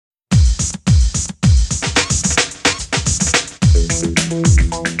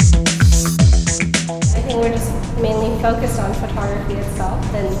focused on photography itself,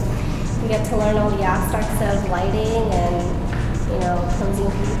 then we get to learn all the aspects of lighting and, you know,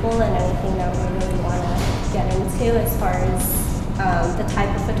 posing people and anything that we really want to get into as far as the type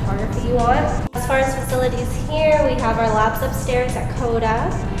of photography you want. As far as facilities here, we have our labs upstairs at Coda.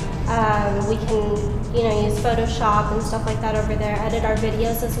 We can, you know, use Photoshop and stuff like that over there, edit our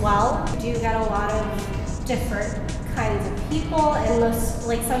videos as well. We do get a lot of different kinds of people, and most,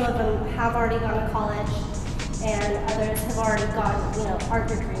 like some of them have already gone to college, and others have already gotten, you know, art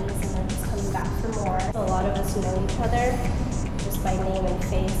degrees, and they're just coming back for more. So a lot of us know each other just by name and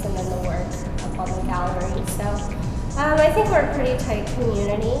face, and then the work up on the gallery. So I think we're a pretty tight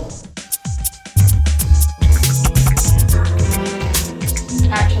community.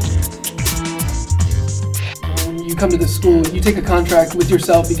 Action. You come to this school, you take a contract with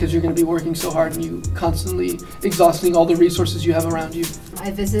yourself because you're going to be working so hard and you constantly exhausting all the resources you have around you.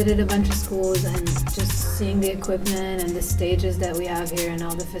 I visited a bunch of schools, and just seeing the equipment and the stages that we have here and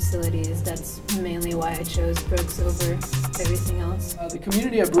all the facilities, that's mainly why I chose Brooks over everything else. The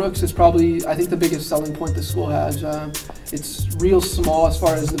community at Brooks is probably, I think, the biggest selling point the school has. It's real small as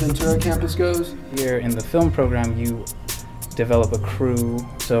far as the Ventura campus goes. Here in the film program, you develop a crew,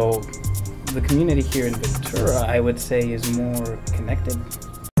 so the community here in Ventura, I would say, is more connected.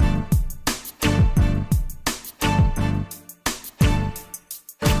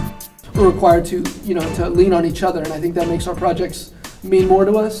 We're required to, you know, to lean on each other, and I think that makes our projects mean more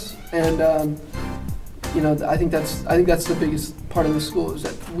to us. And you know, I think that's the biggest part of the school, is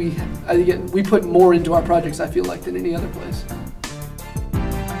that we put more into our projects, I feel like, than any other place.